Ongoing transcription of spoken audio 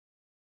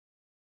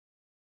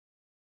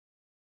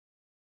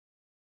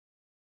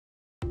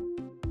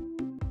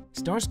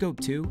StarScope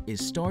 2 is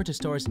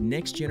Star2Star's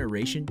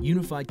next-generation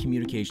unified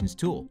communications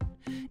tool.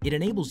 It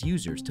enables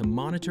users to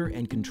monitor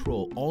and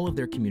control all of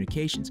their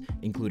communications,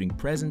 including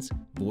presence,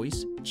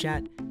 voice,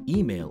 chat,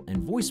 email, and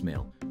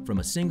voicemail, from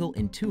a single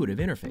intuitive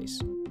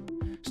interface.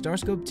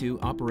 StarScope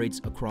 2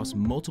 operates across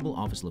multiple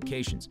office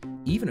locations,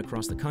 even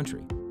across the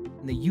country.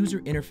 And the user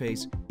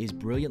interface is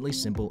brilliantly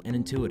simple and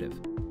intuitive.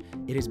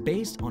 It is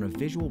based on a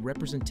visual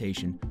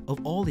representation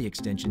of all the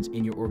extensions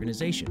in your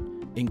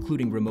organization,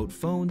 including remote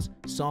phones,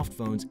 soft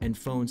phones, and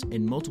phones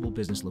in multiple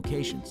business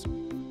locations.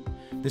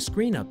 The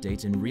screen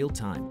updates in real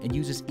time and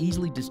uses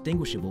easily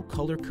distinguishable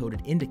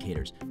color-coded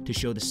indicators to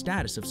show the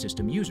status of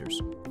system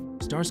users.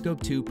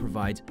 StarScope 2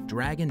 provides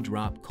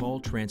drag-and-drop call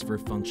transfer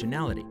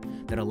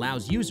functionality that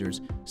allows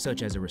users,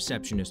 such as a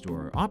receptionist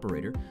or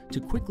operator,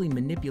 to quickly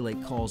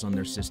manipulate calls on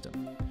their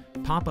system.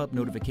 Pop-up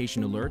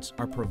notification alerts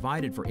are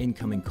provided for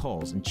incoming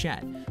calls and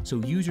chat, so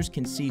users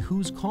can see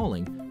who's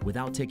calling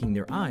without taking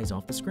their eyes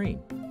off the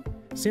screen.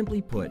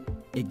 Simply put,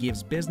 it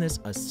gives business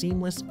a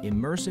seamless,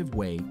 immersive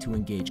way to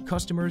engage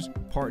customers,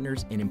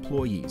 partners, and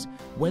employees,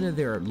 whether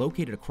they're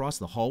located across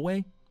the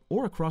hallway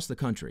or across the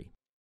country.